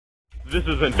This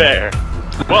isn't fair.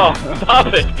 Well, stop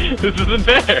it. This isn't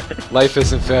fair. Life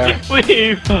isn't fair.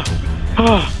 Please.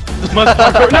 Must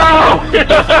parkour. No!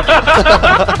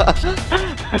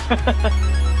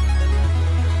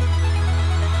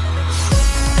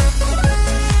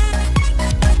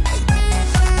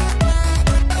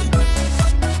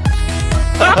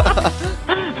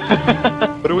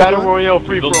 Battle Royale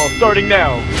free for all starting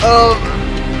now.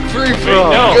 Free for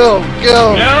all. No.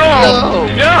 Go. No!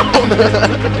 No!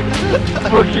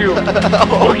 Fuck you.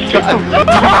 Oh god.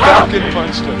 You fucking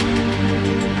punched him.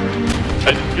 I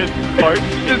just get Sparta.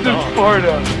 This is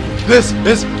Sparta. This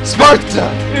is Sparta.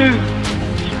 Is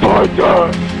Sparta.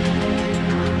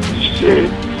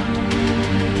 Shit.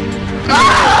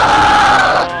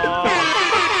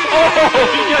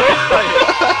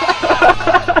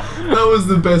 That was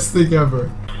the best thing ever.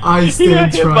 I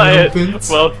stand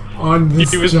triumphant on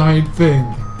this giant thing.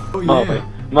 Oh yeah.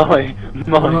 Molly.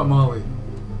 Not Molly.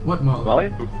 What Molly? Molly?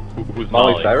 Who's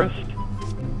Molly Cyrus?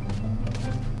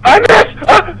 I missed!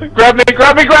 Grab me!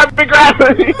 I'm gonna grab him!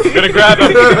 Grab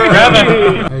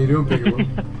him! How you doing, Bigger One?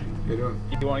 How you doing?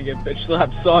 You wanna get bitch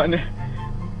slapped, son?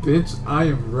 Bitch, I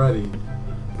am ready.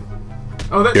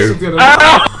 Oh, that's good.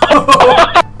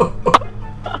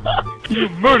 You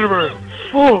murderer!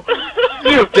 Oh!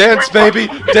 Dance, baby!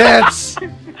 Dance!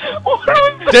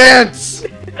 Dance!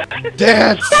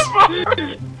 Dance!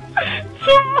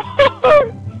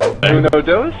 Uno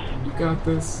dos? You got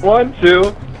this. 1,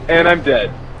 2, and I'm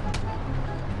dead.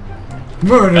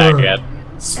 Murder!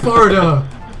 Sparta!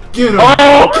 Get him!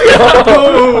 Oh!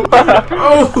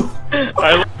 Oh!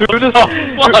 Who just fuck?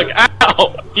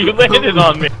 Ow! You landed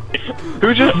on me.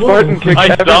 Who just Spartan kicked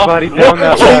everybody down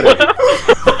that ladder?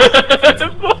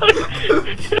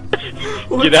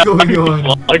 What's going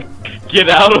on? Get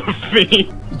out of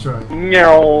me! Try.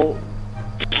 No.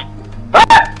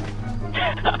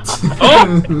 Oh!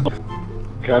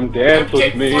 Come dance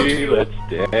with me, let's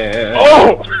dance.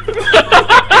 Oh!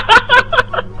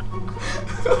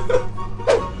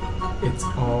 It's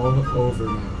all over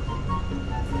now.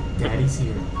 Daddy's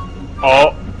here.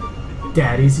 Oh!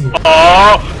 Daddy's here.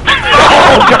 Oh!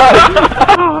 Oh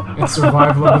god! It's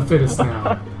survival of the fittest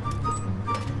now.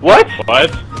 What?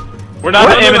 We're not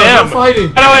the M&M. No fighting.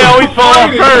 How do I always fall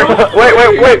off first?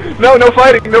 Wait. No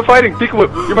fighting. Peekaboo,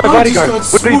 you're my bodyguard.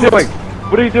 What are you doing?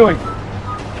 What are you doing?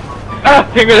 Ah,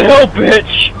 King of the Hill,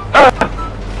 bitch! Ah.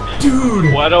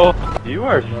 Dude! What? You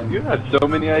had so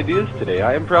many ideas today.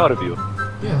 I am proud of you.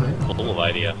 Yeah, man. Full of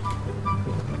ideas.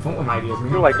 Full of ideas,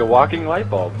 man. You're like a walking light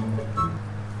bulb.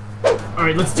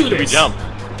 Alright, let's do this! Should we jump?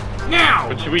 Now!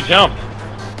 But should we jump?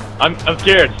 I'm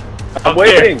scared. I'm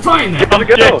waiting! Fine then!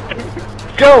 Let's go!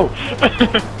 Go!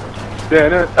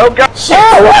 Oh god!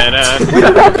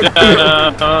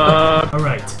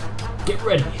 Alright, get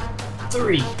ready.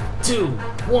 3, 2,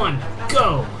 1,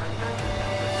 go!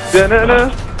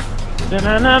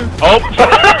 Oh!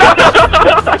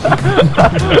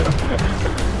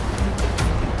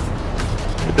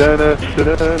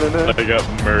 I got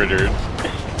murdered.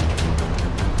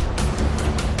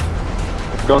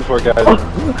 Going for it, guys.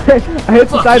 I hit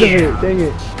the side of it, dang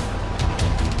it.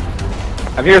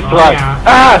 I'm here, Slug. Oh yeah.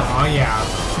 Ah! Oh yeah.